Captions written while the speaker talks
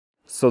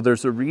So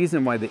there's a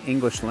reason why the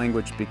English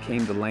language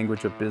became the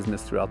language of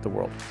business throughout the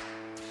world.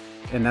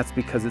 And that's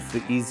because it's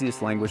the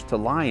easiest language to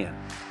lie in.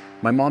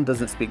 My mom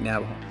doesn't speak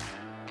Navajo.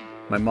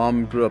 My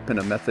mom grew up in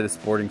a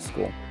Methodist boarding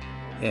school.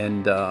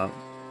 And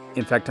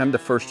in fact, I'm the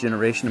first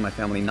generation in my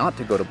family not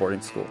to go to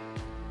boarding school.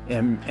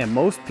 And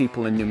most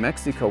people in New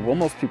Mexico, well,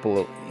 most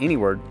people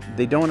anywhere,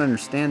 they don't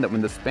understand that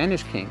when the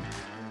Spanish came,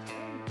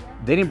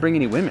 they didn't bring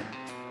any women.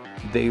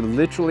 They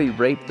literally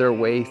raped their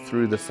way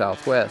through the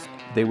Southwest.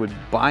 They would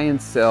buy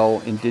and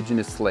sell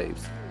indigenous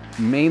slaves,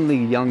 mainly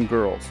young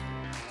girls.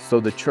 So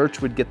the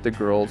church would get the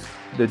girls.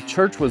 The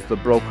church was the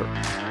broker.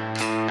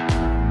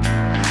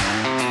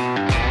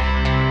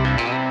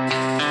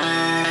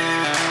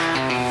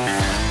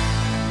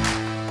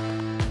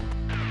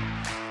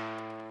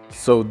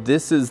 So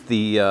this is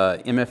the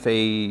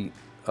MFA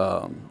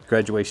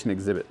graduation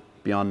exhibit,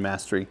 Beyond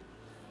Mastery,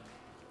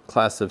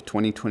 class of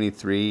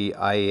 2023,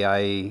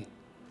 IAIA.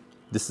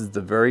 This is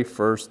the very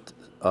first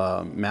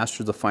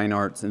Masters of Fine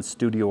Arts and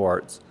Studio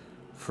Arts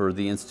for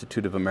the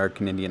Institute of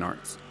American Indian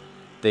Arts.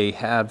 They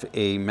have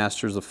a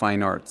Masters of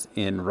Fine Arts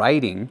in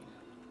writing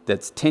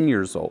that's 10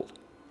 years old,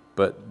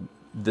 but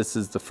this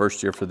is the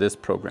first year for this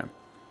program.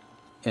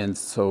 And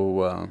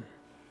so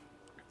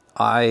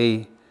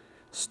I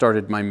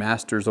started my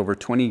master's over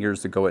 20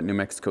 years ago at New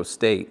Mexico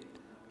State,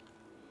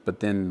 but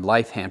then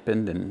life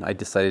happened and I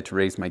decided to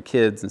raise my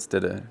kids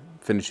instead of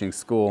finishing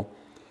school.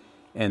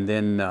 And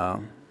then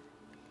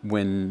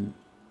when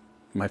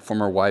my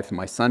former wife and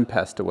my son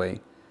passed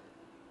away,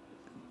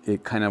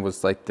 it kind of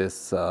was like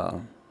this, I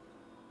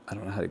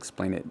don't know how to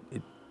explain it,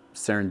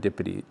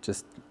 serendipity. It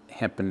just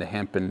happened to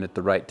happen at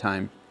the right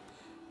time.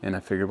 And I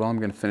figured, well, I'm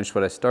going to finish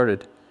what I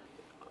started.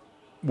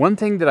 One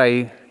thing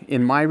that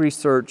in my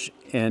research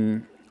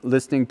and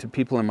listening to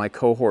people in my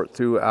cohort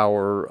through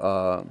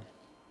our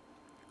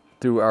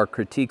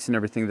critiques and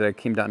everything that I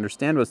came to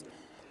understand was,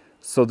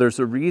 so there's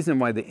a reason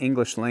why the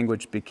English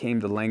language became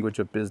the language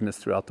of business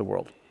throughout the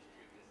world.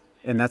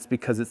 And that's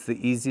because it's the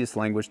easiest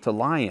language to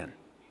lie in.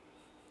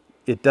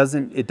 It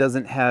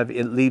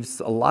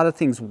leaves a lot of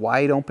things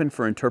wide open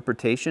for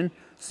interpretation.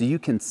 So you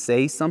can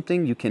say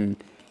something, you can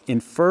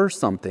infer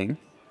something,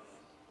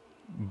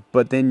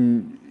 but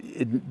then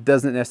it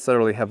doesn't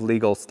necessarily have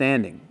legal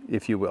standing,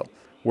 if you will.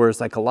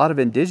 Whereas like a lot of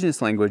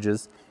indigenous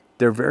languages,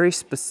 they're very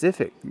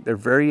specific. They're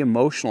very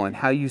emotional, and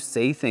how you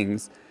say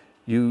things,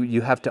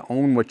 you have to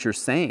own what you're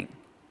saying.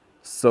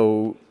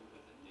 So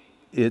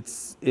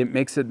it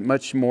makes it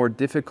much more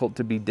difficult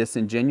to be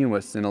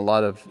disingenuous in a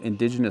lot of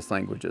indigenous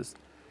languages.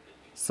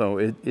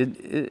 So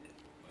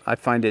I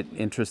find it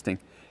interesting.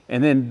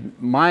 And then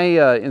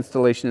my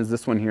installation is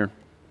this one here.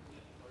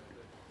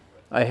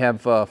 I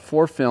have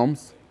 4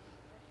 films.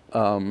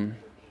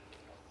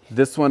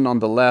 This one on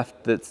the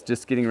left that's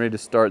just getting ready to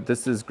start,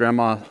 this is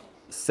Grandma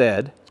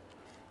Said.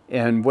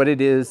 And what it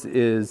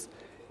is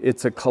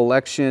it's a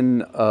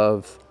collection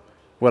of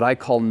what I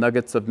call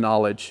nuggets of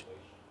knowledge.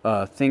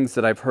 Things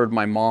that I've heard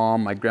my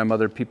mom, my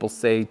grandmother, people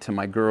say to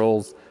my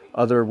girls,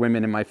 other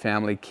women in my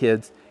family,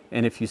 kids.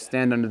 And if you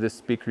stand under this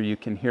speaker, you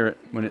can hear it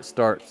when it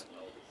starts.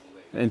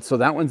 And so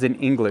that one's in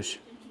English.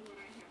 Is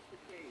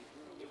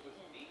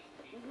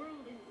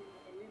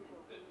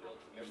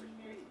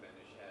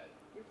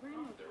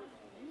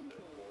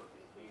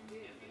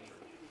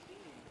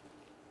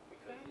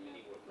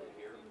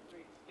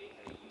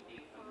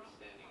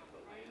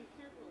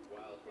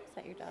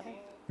that your daughter?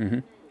 Mm-hmm.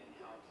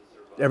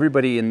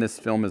 Everybody in this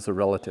film is a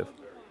relative.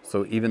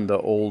 So even the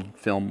old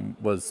film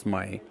was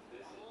my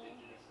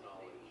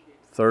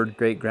 3rd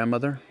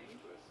great-grandmother.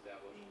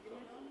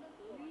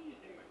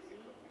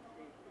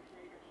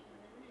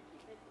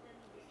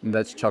 And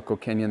that's Chaco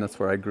Canyon, that's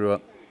where I grew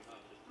up.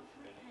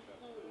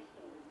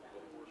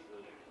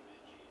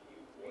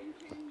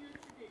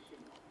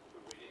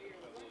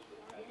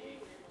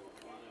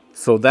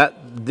 So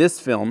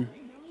this film,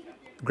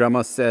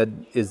 Grandma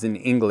Said, is in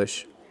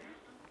English.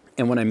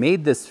 And when I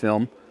made this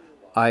film,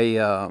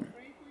 I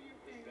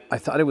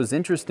thought it was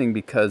interesting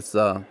because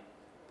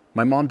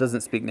my mom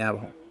doesn't speak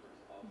Navajo.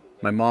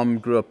 My mom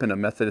grew up in a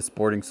Methodist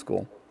boarding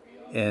school.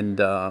 And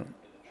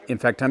in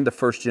fact, I'm the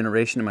first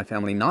generation in my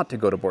family not to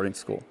go to boarding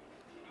school.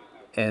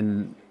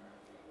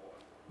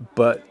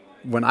 But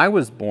when I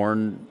was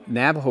born,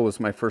 Navajo was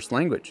my first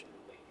language.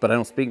 But I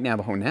don't speak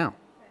Navajo now,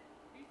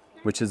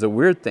 which is a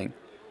weird thing.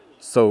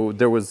 So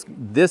there was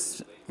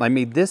this, I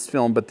made this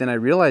film, but then I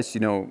realized,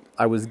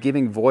 I was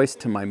giving voice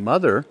to my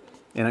mother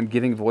and I'm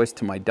giving voice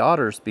to my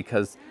daughters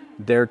because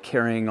they're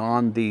carrying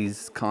on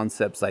these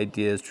concepts,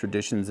 ideas,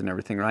 traditions, and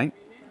everything, right?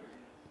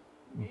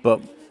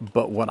 But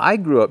what I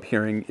grew up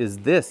hearing is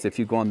this, if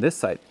you go on this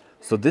side.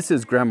 So this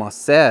is Grandma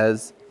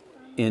Says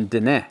in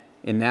Dene,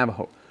 in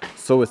Navajo.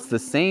 So it's the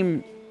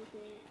same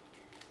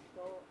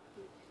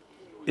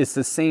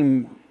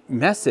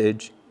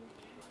message,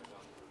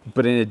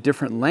 but in a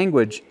different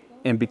language.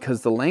 And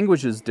because the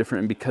language is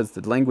different and because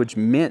the language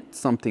meant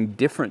something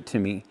different to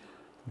me,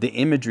 the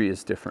imagery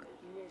is different.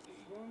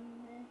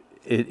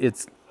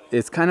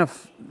 It's kind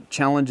of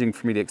challenging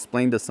for me to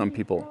explain to some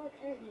people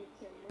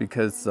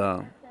because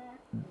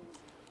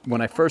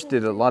when I first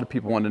did it, a lot of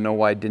people wanted to know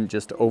why I didn't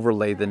just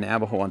overlay the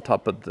Navajo on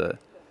top of the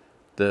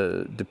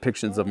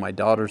depictions of my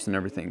daughters and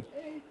everything.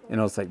 And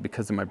I was like,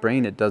 because in my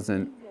brain it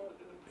doesn't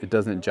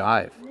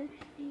jive.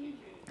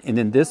 And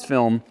then this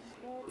film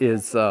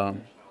is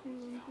called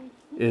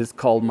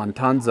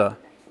Matanza,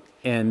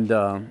 and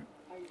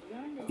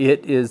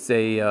it is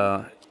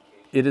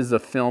a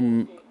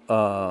film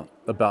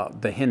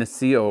about the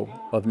Geneseo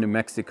of New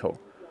Mexico.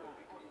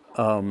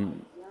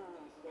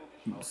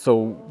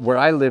 So where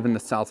I live in the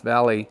South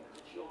Valley,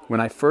 when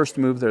I first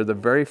moved there, the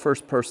very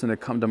first person to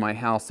come to my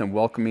house and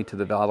welcome me to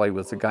the valley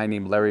was a guy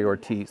named Larry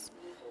Ortiz.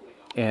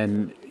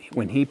 And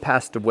when he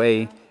passed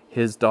away,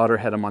 his daughter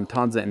had a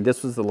Matanza, and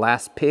this was the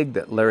last pig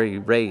that Larry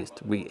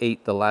raised. We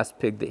ate the last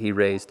pig that he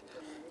raised.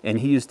 And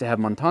he used to have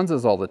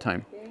Matanzas all the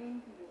time.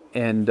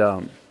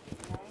 And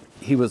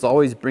he was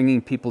always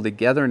bringing people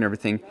together and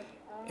everything.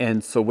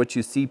 And so what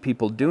you see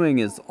people doing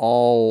is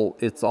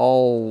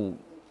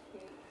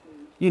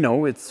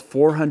it's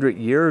 400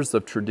 years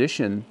of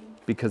tradition,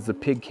 because the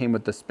pig came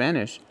with the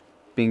Spanish,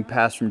 being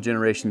passed from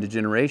generation to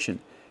generation.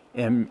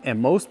 And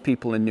most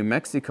people in New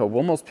Mexico,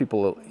 well, most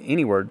people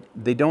anywhere,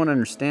 they don't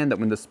understand that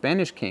when the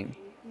Spanish came,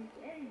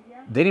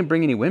 they didn't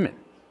bring any women.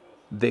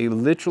 They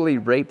literally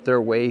raped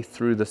their way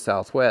through the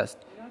Southwest.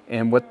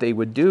 And what they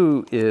would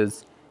do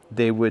is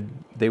they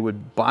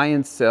would buy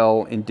and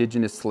sell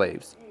indigenous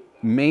slaves,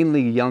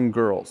 mainly young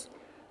girls.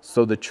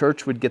 So the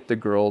church would get the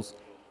girls.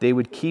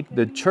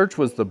 The church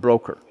was the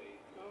broker.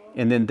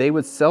 And then they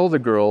would sell the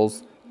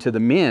girls to the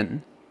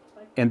men,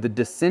 and the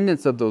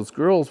descendants of those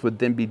girls would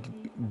then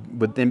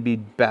be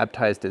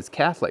baptized as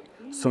Catholic.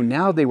 So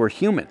now they were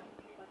human,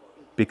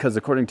 because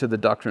according to the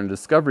doctrine of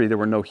discovery, there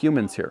were no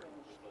humans here.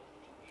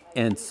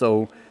 And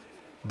so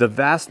the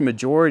vast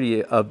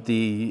majority of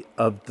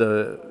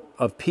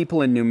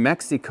people in New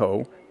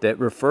Mexico that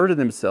refer to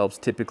themselves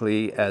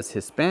typically as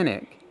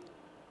Hispanic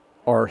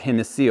are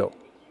Geneseo.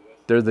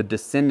 They're the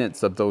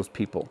descendants of those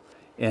people.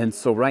 And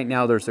so right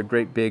now there's a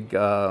great big,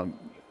 in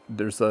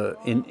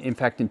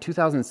fact, in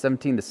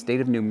 2017, the state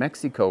of New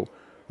Mexico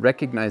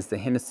recognized the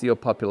Geneseo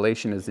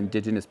population as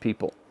indigenous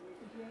people.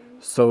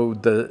 So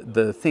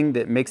the thing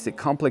that makes it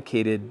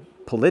complicated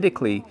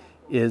politically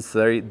is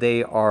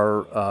they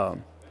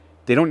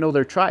don't know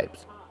their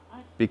tribes,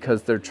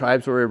 because their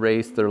tribes were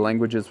erased, their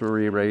languages were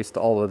erased,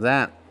 all of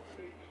that.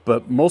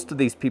 But most of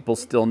these people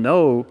still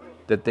know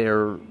that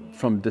they're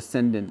from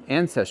descendant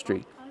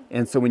ancestry.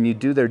 And so when you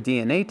do their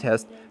DNA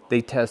test,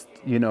 they test,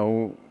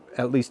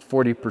 at least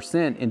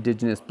 40%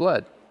 indigenous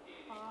blood.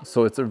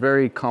 So it's a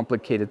very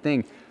complicated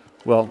thing.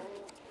 Well,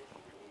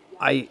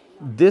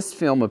 this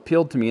film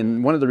appealed to me,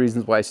 and one of the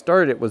reasons why I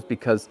started it was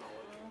because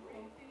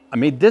I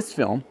made this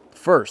film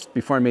first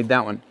before I made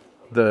that one,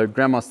 the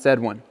Grandma Said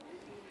one.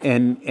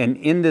 And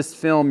in this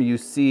film, you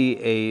see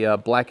a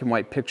black and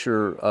white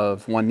picture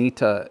of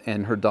Juanita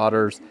and her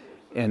daughters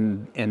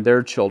and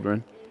their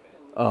children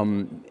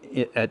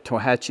at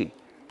Tohatchi.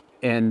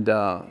 And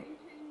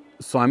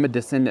so I'm a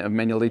descendant of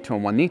Manuelito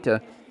and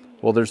Juanita.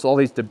 Well, there's all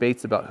these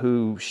debates about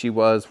who she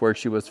was, where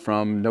she was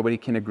from. Nobody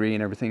can agree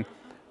and everything.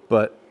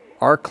 But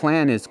our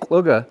clan is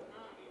Kluga,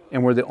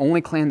 and we're the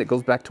only clan that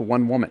goes back to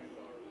one woman.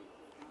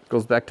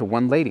 Goes back to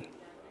one lady,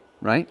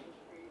 right?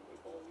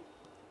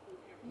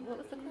 What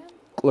was the clan?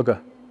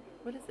 Kluga.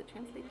 What does it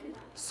translate to?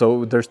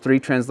 So there's 3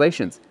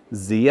 translations: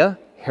 Zia,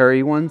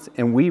 hairy ones,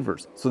 and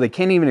weavers. So they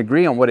can't even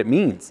agree on what it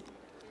means.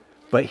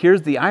 But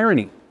here's the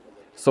irony.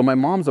 So my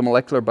mom's a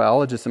molecular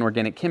biologist and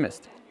organic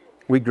chemist.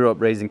 We grew up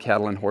raising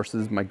cattle and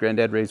horses. My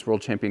granddad raised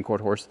world champion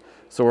quarter horse.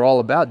 So we're all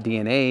about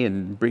DNA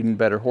and breeding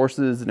better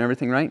horses and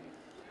everything, right?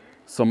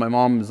 So my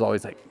mom is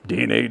always like,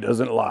 DNA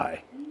doesn't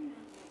lie.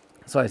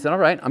 So I said, all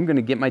right, I'm going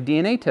to get my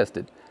DNA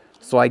tested.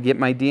 So I get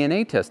my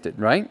DNA tested,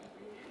 right?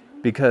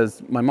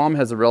 Because my mom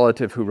has a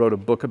relative who wrote a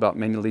book about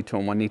Manuelito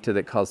and Juanita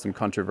that caused some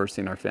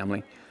controversy in our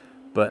family.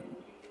 But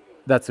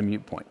that's a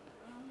moot point.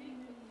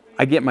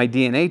 I get my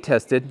DNA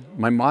tested.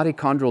 My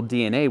mitochondrial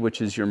DNA,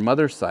 which is your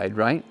mother's side,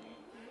 right,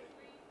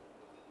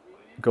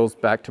 goes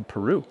back to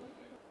Peru.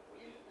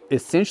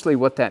 Essentially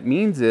what that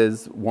means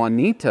is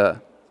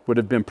Juanita would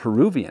have been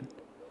Peruvian.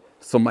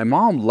 So my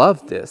mom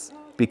loved this,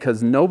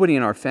 because nobody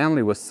in our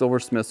family was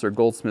silversmiths or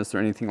goldsmiths or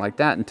anything like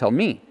that until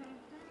me.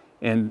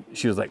 And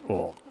she was like,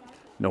 well,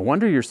 no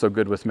wonder you're so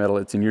good with metal.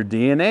 It's in your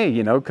DNA,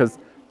 because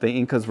the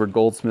Incas were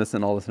goldsmiths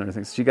and all this and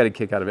everything. So she got a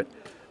kick out of it.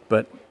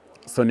 But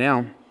so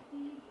now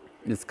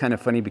it's kind of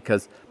funny,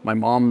 because my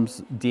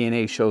mom's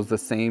DNA shows the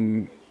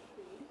same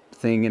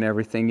thing and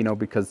everything,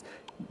 because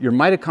your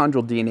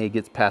mitochondrial DNA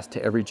gets passed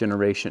to every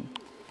generation.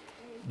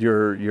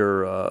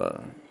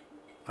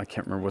 I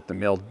can't remember what the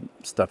male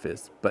stuff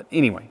is, but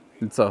anyway,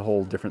 it's a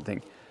whole different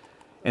thing.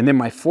 And then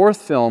my 4th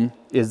film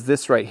is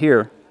this right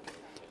here.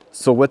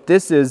 So what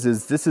this is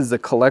this is a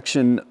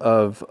collection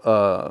of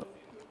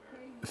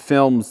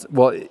films.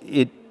 Well,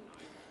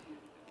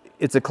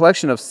 it's a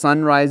collection of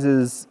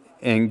sunrises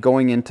and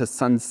going into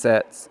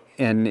sunsets,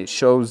 and it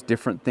shows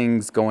different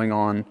things going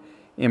on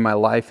in my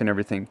life and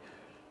everything.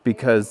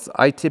 Because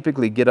I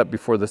typically get up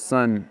before the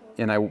sun,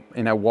 and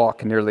I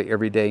walk nearly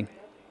every day.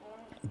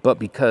 But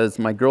because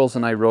my girls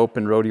and I rope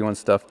and rodeo and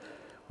stuff,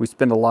 we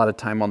spend a lot of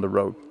time on the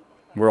road.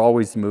 We're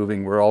always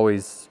moving. We're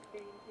always,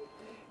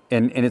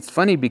 and it's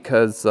funny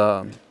because,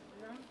 how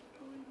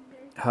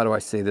do I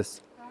say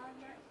this?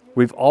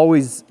 We've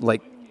always,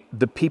 like,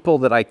 the people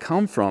that I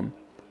come from,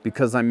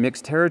 because I'm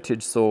mixed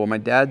heritage. So my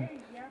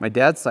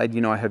dad's side,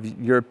 you know, I have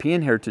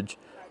European heritage,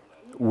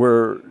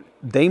 where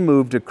they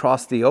moved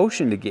across the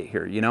ocean to get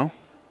here, you know.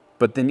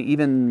 But then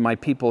even my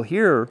people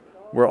here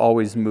were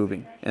always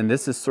moving. And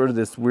this is sort of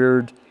this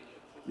weird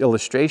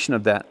illustration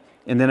of that.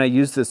 And then I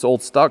use this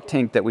old stock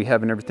tank that we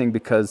have and everything,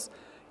 because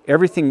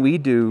everything we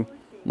do,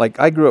 like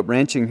I grew up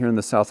ranching here in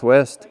the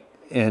Southwest,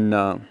 and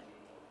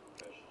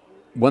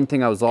one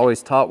thing I was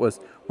always taught was,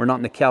 we're not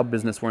in the cow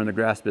business, we're in the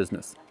grass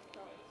business.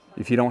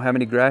 If you don't have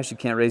any grass, you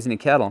can't raise any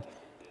cattle.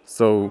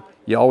 So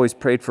you always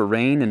prayed for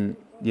rain, and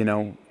you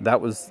know,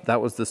 that was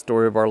the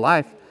story of our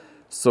life.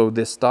 So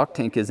this stock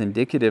tank is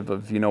indicative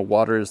of, you know,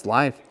 water is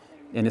life.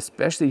 And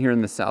especially here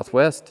in the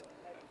Southwest,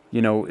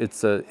 you know,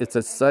 it's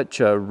such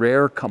a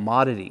rare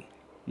commodity,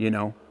 you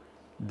know,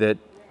 that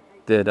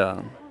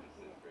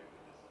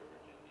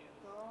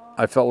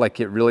I felt like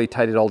it really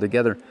tied it all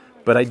together.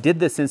 But I did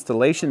this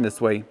installation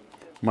this way.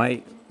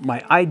 My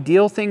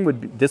ideal thing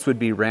would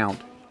be round,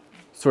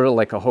 sort of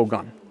like a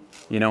hogan,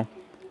 you know,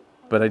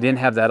 but I didn't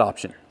have that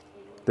option.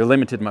 They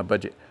limited my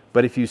budget.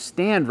 But if you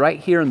stand right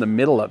here in the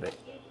middle of it,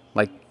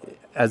 like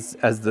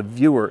as the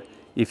viewer,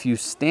 if you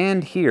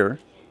stand here,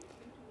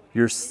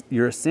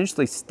 you're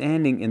essentially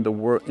standing in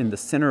the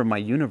center of my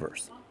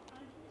universe,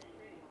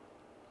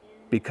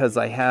 because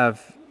I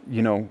have,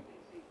 you know,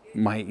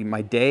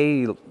 my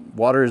day,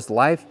 water is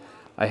life.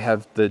 I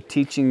have the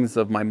teachings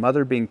of my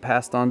mother being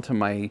passed on to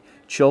my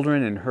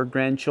children and her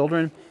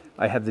grandchildren.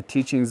 I have the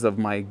teachings of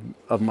my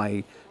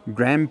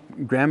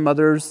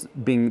grandmothers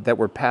that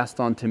were passed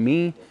on to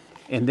me,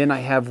 and then I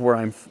have where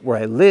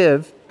I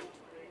live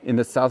in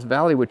the South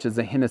Valley, which is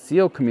a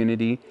Geneseo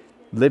community,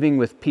 living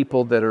with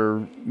people that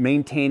are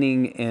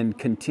maintaining and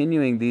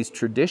continuing these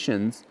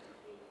traditions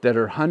that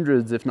are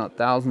hundreds, if not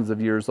thousands of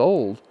years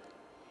old,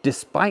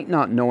 despite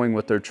not knowing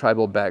what their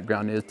tribal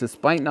background is,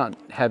 despite not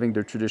having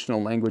their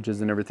traditional languages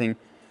and everything.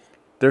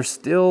 They're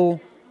still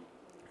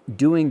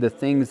doing the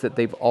things that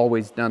they've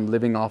always done,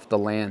 living off the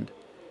land.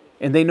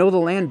 And they know the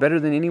land better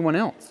than anyone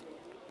else.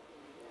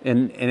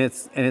 And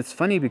it's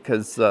funny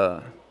because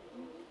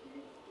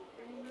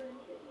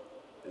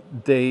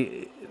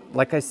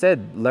like I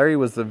said, Larry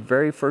was the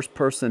very first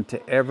person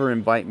to ever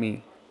invite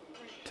me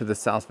to the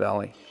South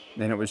Valley.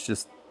 And it was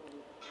just,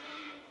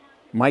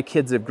 my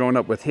kids have grown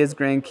up with his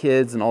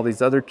grandkids and all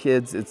these other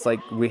kids. It's like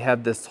we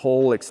have this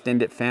whole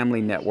extended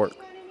family network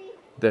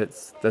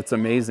that's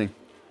amazing.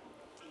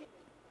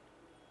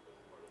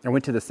 I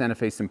went to the Santa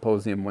Fe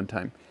Symposium one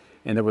time,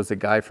 and there was a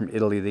guy from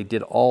Italy. They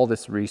did all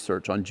this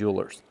research on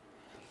jewelers.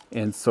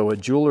 And so a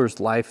jeweler's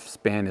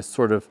lifespan is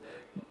sort of,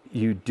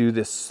 you do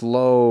this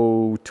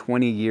slow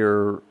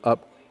 20-year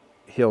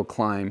uphill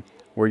climb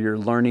where you're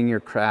learning your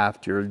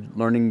craft, you're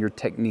learning your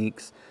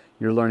techniques,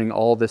 you're learning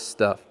all this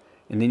stuff.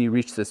 And then you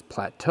reach this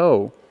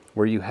plateau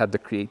where you have the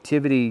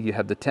creativity, you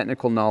have the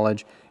technical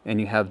knowledge, and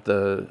you have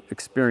the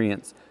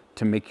experience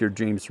to make your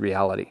dreams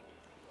reality.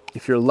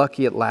 If you're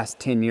lucky, it lasts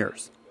 10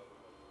 years.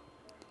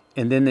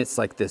 And then it's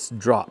like this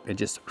drop, it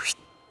just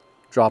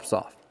drops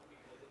off.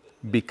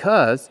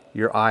 Because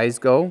your eyes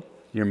go,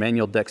 your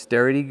manual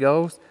dexterity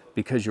goes,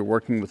 because you're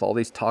working with all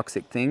these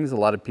toxic things. A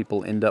lot of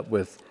people end up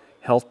with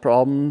health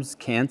problems,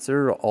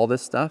 cancer, all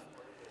this stuff.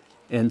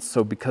 And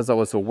so because I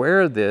was aware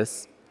of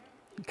this,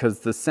 because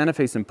the Santa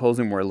Fe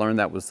Symposium where I learned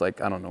that was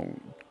like, I don't know,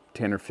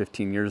 10 or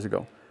 15 years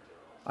ago,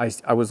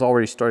 I was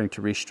already starting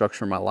to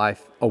restructure my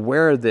life,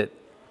 aware that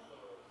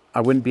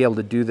I wouldn't be able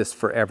to do this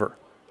forever.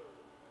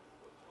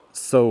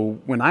 So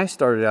when I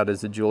started out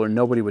as a jeweler,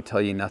 nobody would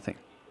tell you nothing.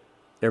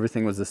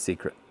 Everything was a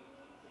secret.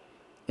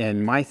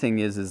 And my thing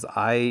is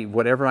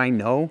whatever I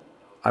know,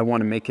 I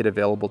want to make it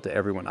available to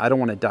everyone. I don't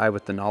want to die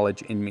with the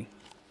knowledge in me.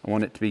 I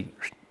want it to be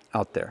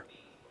out there.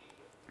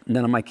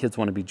 None of my kids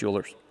want to be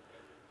jewelers.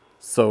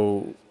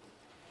 So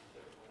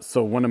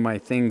one of my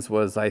things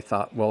was, I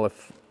thought, well,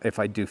 if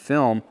I do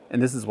film,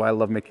 and this is why I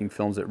love making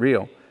films at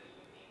Rio,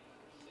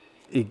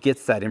 it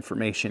gets that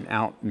information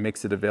out and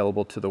makes it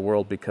available to the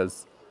world,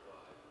 because,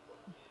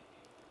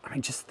 I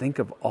mean, just think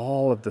of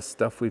all of the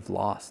stuff we've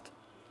lost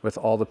with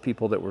all the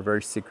people that were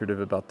very secretive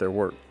about their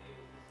work.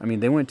 I mean,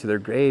 they went to their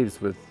graves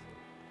with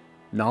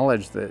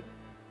knowledge that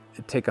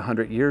it'd take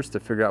 100 years to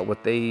figure out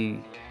what they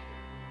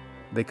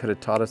could have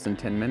taught us in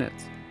 10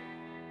 minutes.